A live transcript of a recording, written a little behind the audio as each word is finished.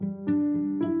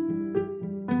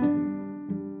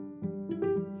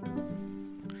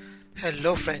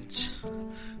Hello, friends.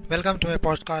 Welcome to my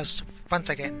podcast once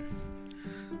again.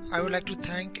 I would like to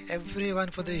thank everyone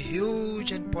for the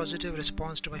huge and positive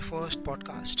response to my first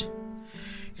podcast.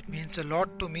 It means a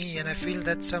lot to me, and I feel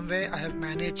that somewhere I have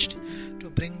managed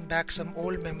to bring back some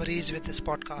old memories with this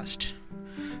podcast.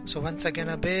 So, once again,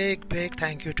 a big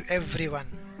thank you to everyone.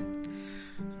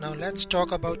 Now, let's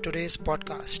talk about today's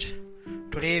podcast.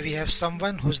 Today, we have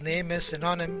someone whose name is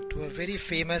synonym to a very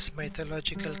famous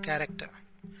mythological character.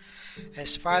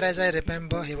 As far as I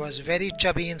remember, he was very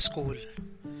chubby in school.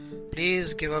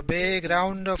 Please give a big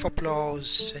round of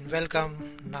applause and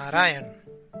welcome Narayan.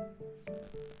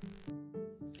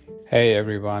 Hey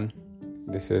everyone,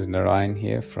 this is Narayan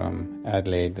here from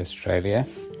Adelaide, Australia,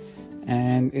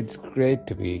 and it's great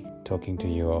to be talking to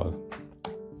you all.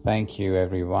 Thank you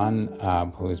everyone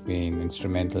who's been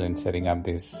instrumental in setting up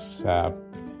this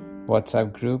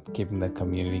WhatsApp group, keeping the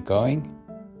community going.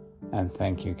 And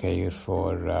thank you, Kayur,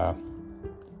 for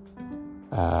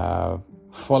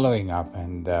following up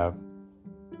and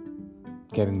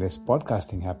getting this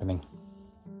podcasting happening.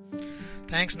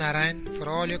 Thanks, Narayan, for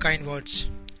all your kind words.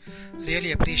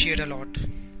 Really appreciate a lot.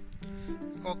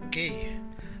 Okay,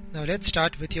 now let's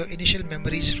start with your initial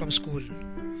memories from school.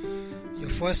 Your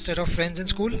first set of friends in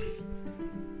school?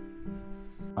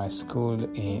 My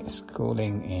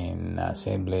schooling in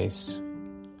St. Blaise.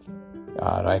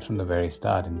 Right from the very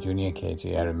start in junior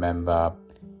KG, I remember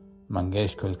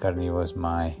Mangesh Kulkarni was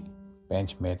my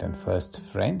benchmate and first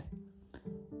friend,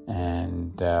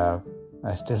 and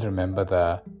I still remember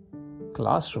the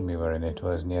classroom we were in. It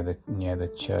was near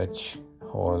the church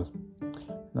hall,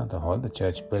 not the hall, the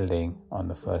church building on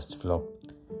the first floor.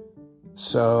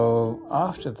 So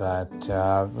after that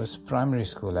was primary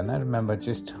school, and I remember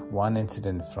just one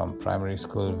incident from primary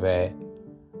school where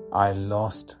I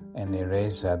lost an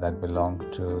eraser that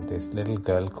belonged to this little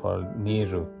girl called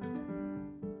Neeru.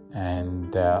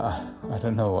 And I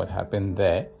don't know what happened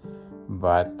there,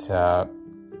 but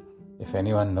if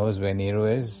anyone knows where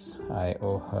Neeru is, I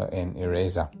owe her an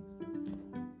eraser.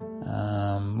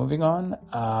 Moving on,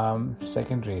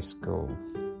 secondary school.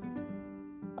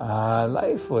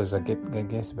 Life was, I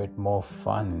guess, a bit more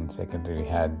fun in secondary. We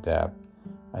had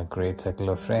a great circle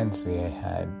of friends. We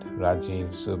had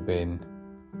Rajiv, Zubin,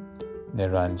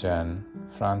 Niranjan,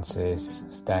 Francis,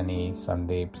 Stani,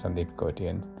 Sandeep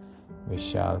Kotian,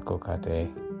 Vishal Kokate,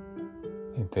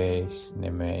 Hitesh,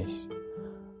 Nimesh,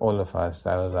 all of us.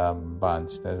 That was a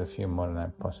bunch. There's a few more and I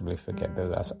possibly forget. There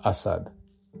was Asad.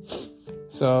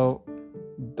 So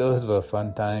those were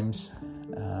fun times.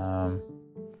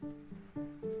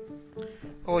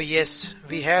 Oh yes,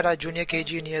 we had our junior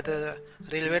KG near the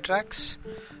railway tracks,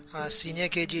 our senior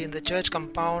KG in the church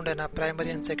compound, and our primary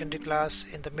and secondary class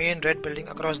in the main red building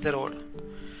across the road.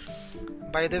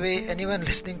 By the way, anyone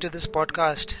listening to this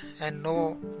podcast and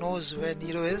knows where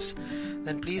Neeru is,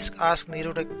 then please ask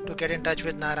Neeru to get in touch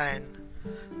with Narayan.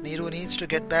 Neeru needs to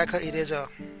get back her eraser.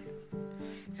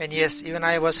 And yes, even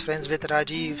I was friends with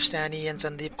Rajiv, Stani and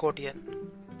Sandeep Kotian.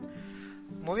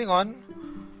 Moving on,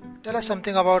 tell us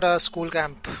something about our school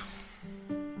camp.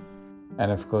 And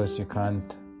of course, you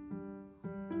can't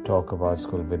talk about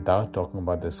school without talking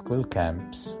about the school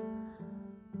camps.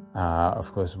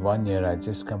 Of course, one year I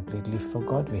just completely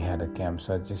forgot we had a camp,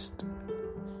 so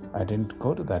I didn't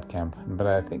go to that camp. But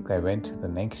I think I went the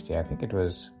next year. I think it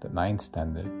was the 9th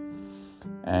standard.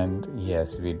 And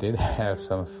yes, we did have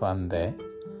some fun there.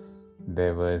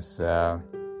 There was a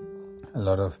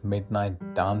lot of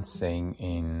midnight dancing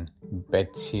in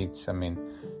bedsheets.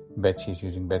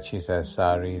 Using bedsheets as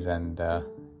saris, and there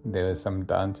were some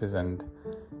dances, and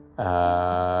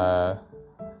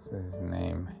what's his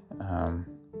name?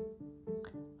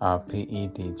 Our PE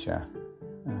teacher.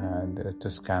 There was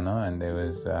Toscano, and there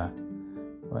was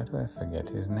why do I forget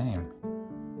his name?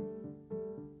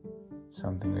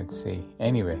 Something with C.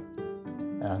 Anyway,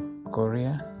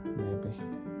 Korea, maybe.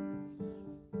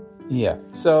 Yeah.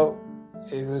 So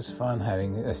it was fun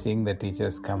seeing the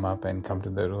teachers come to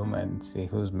the room and see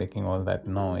who's making all that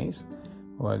noise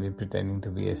while we're pretending to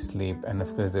be asleep. And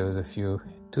of course, there was a few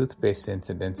toothpaste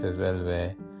incidents as well,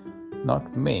 where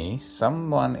not me,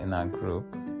 someone in our group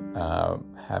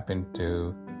happened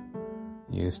to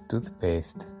use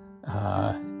toothpaste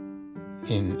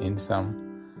in some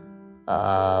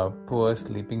poor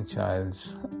sleeping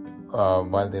child's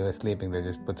while they were sleeping. They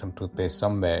just put some toothpaste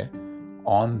somewhere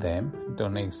on them,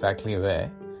 don't know exactly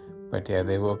where, but yeah,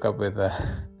 they woke up with a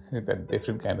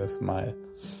different kind of smile.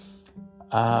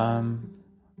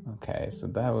 Okay, so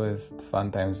that was the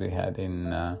fun times we had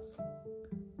in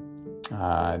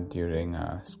during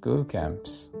school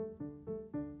camps.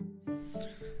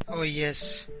 Oh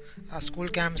yes, our school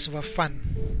camps were fun.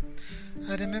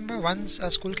 I remember once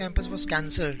a school campus was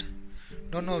cancelled.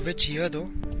 Don't know which year though.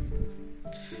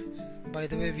 By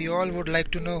the way, we all would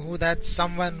like to know who that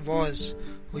someone was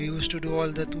who used to do all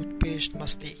the toothpaste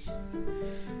masti.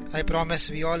 I promise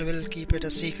we all will keep it a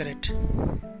secret.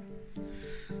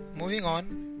 Moving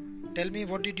on, tell me,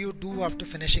 what did you do after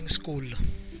finishing school?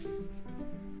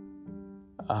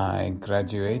 I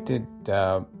graduated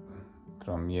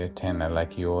from year 10,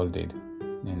 like you all did,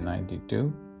 in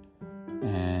 92.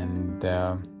 And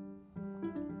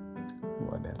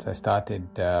what else?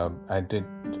 I did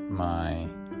my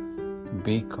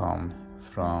BCom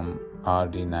from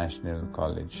RD National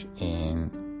College in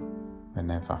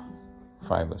whenever,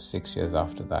 5 or 6 years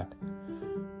after that.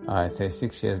 I say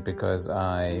 6 years because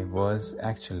I was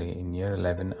actually in year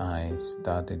 11, I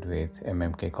started with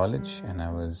MMK College, and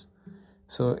I was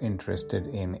so interested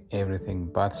in everything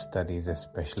but studies,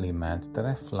 especially maths, that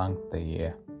I flunked the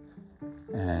year.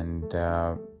 And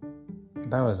that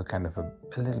was a kind of a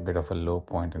little bit of a low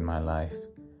point in my life.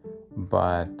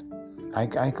 But I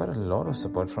got a lot of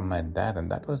support from my dad, and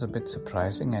that was a bit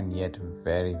surprising and yet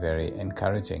very, very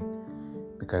encouraging,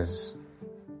 because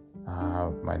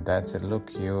my dad said,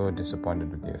 look, you're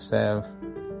disappointed with yourself,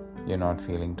 you're not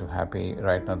feeling too happy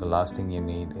right now, the last thing you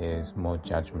need is more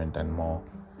judgment and more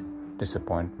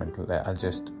disappointment.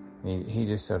 He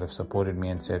just sort of supported me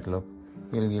and said, look,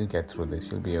 you'll get through this,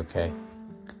 you'll be okay.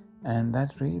 And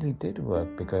that really did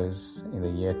work, because in the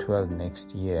year 12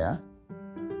 next year,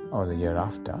 or the year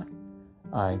after,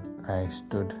 I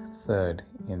stood third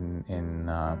in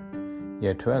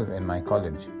year 12 in my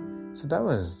college. So that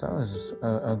was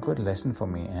a good lesson for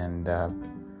me. And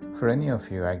for any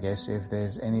of you, I guess, if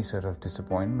there's any sort of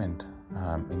disappointment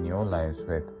in your lives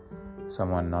with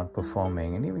someone not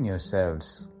performing, and even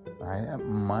yourselves,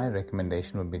 my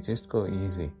recommendation would be just go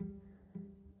easy.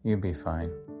 You'll be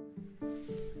fine.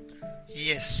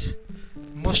 Yes,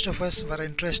 most of us were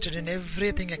interested in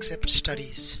everything except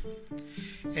studies.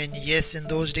 And yes, in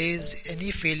those days,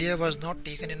 any failure was not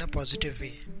taken in a positive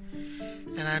way.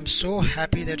 And I am so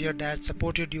happy that your dad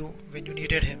supported you when you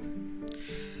needed him.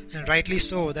 And rightly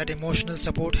so, that emotional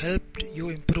support helped you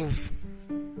improve.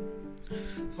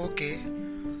 Okay,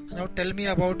 now tell me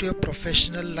about your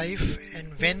professional life, and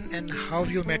when and how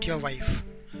you met your wife.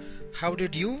 How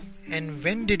did you and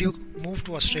when did you move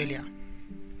to Australia?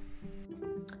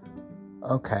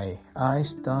 Okay, I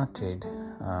started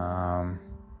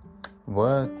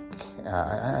work.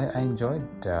 I enjoyed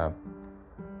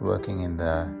working in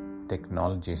the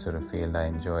technology sort of field. I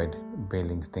enjoyed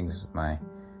building things with my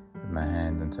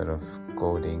hands and sort of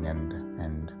coding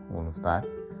and all of that.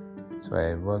 So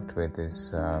I worked with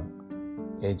this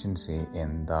agency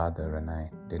in Dadar, and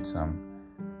I did some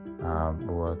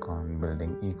work on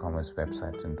building e-commerce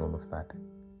websites and all of that.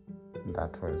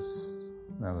 That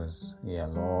was a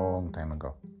long time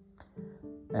ago.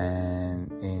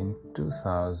 And in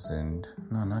 2000,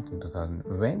 no, not in 2000,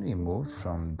 when we moved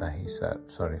from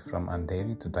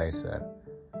Andheri to Dahisar,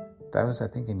 that was I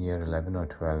think in year 11 or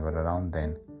 12, or around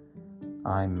then,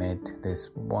 I met this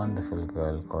wonderful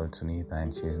girl called Sunita,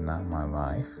 and she's now my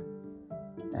wife.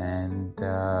 And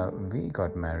we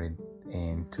got married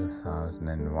in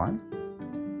 2001.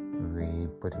 We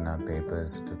put in our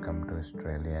papers to come to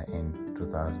Australia in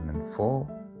 2004.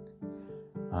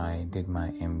 I did my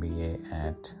MBA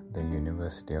at the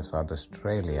University of South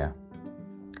Australia.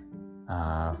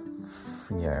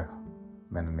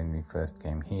 When we first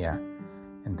came here,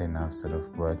 and then I've sort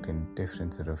of worked in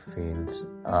different sort of fields,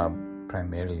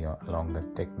 primarily along the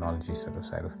technology sort of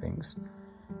side of things.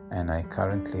 And I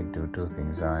currently do two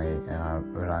things. I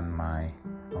run my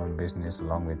own business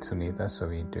along with Sunita. So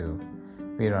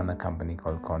we run a company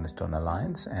called Cornerstone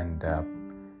Alliance, and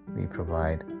we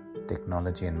provide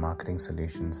technology and marketing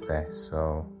solutions there.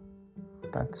 So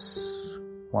that's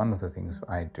one of the things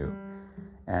I do.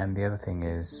 And the other thing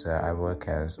is I work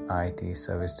as IT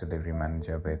service delivery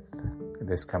manager with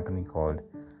this company called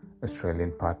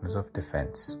Australian Partners of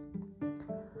Defence.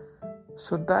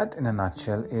 So that in a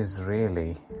nutshell is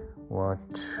really what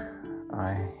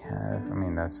I have. I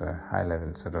mean, that's a high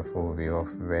level sort of overview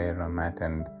of where I'm at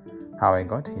and how I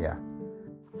got here.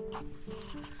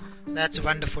 That's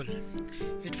wonderful.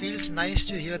 It feels nice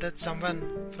to hear that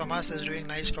someone from us is doing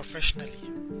nice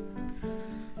professionally.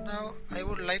 Now, I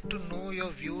would like to know your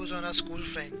views on our school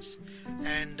friends.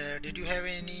 And did you have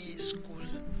any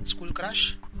school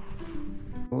crush?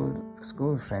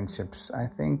 School friendships, I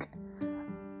think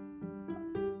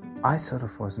I sort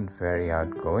of wasn't very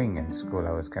outgoing in school.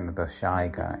 I was kind of the shy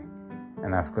guy.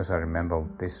 And of course, I remember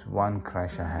this one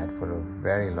crush I had for a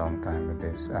very long time with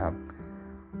this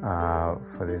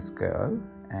for this girl,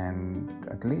 and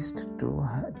at least two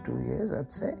years,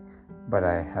 I'd say. but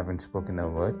I haven't spoken a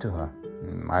word to her.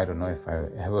 I don't know if I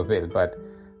ever will, but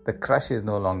the crush is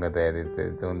no longer there.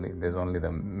 There's only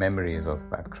the memories of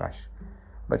that crush.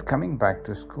 But coming back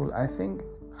to school, I think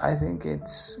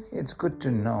it's good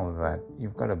to know that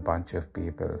you've got a bunch of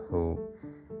people who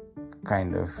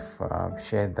kind of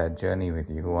shared that journey with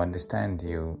you, who understand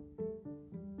you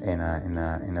in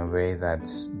a way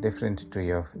that's different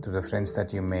to the friends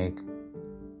that you make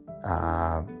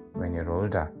when you're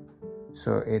older.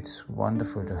 So it's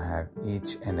wonderful to have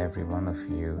each and every one of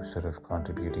you sort of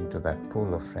contributing to that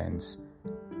pool of friends,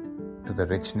 to the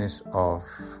richness of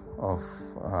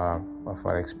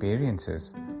our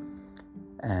experiences.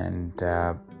 And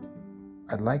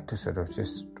I'd like to sort of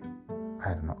just,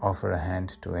 offer a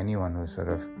hand to anyone who's sort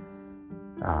of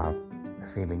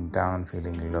feeling down,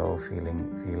 feeling low,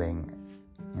 feeling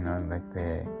like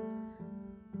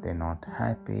they're not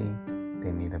happy,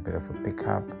 they need a bit of a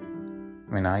pickup.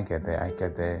 I mean, I get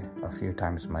there a few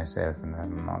times myself, and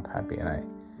I'm not happy, and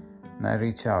I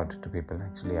reach out to people.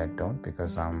 Actually, I don't,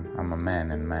 because I'm a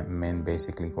man, and men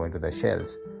basically go into their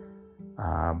shells.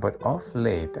 But of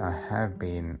late, I have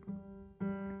been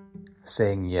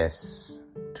saying yes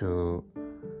to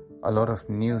a lot of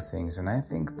new things, and I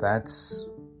think that's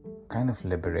kind of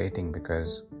liberating,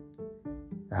 because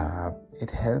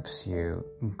it helps you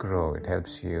grow. It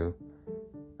helps you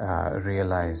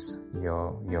realize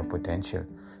your potential.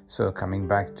 So coming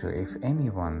back to, if any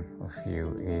one of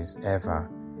you is ever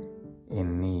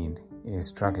in need, is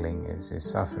struggling, is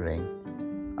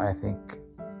suffering, I think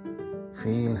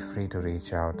feel free to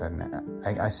reach out. And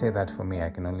I say that for me, I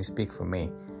can only speak for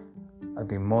me. I'll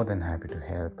be more than happy to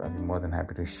help. I'll be more than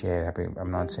happy to share.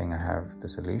 I'm not saying I have the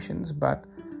solutions, but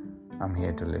I'm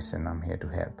here to listen. I'm here to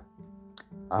help.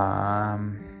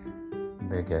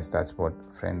 I guess that's what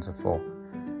friends are for.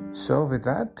 So with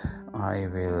that, I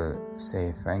will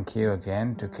say thank you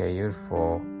again to Keyur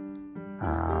for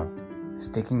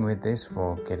sticking with this,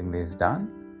 for getting this done.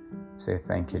 Say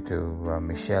thank you to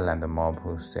Michelle and the mob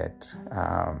who set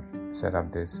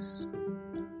up this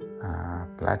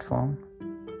platform,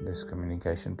 this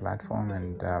communication platform,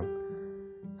 and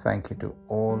thank you to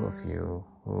all of you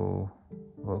who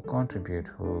contribute,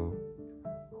 who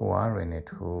are in it,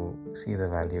 who see the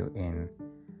value in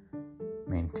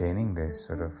maintaining this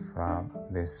sort of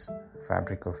this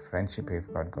fabric of friendship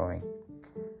we've got going.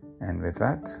 And with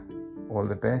that, all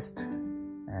the best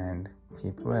and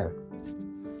keep well.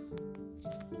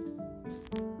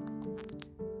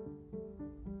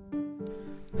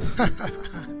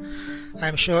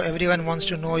 I'm sure everyone wants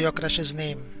to know your crush's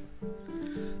name.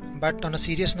 But on a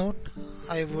serious note,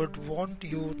 I would want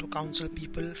you to counsel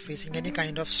people facing any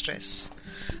kind of stress.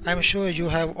 I'm sure you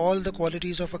have all the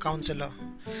qualities of a counselor.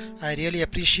 I really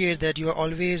appreciate that you are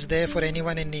always there for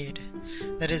anyone in need.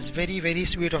 That is very, very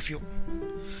sweet of you.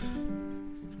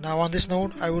 Now on this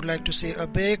note, I would like to say a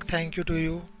big thank you to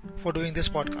you for doing this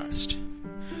podcast.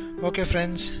 Okay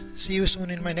friends, see you soon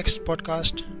in my next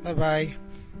podcast. Bye bye.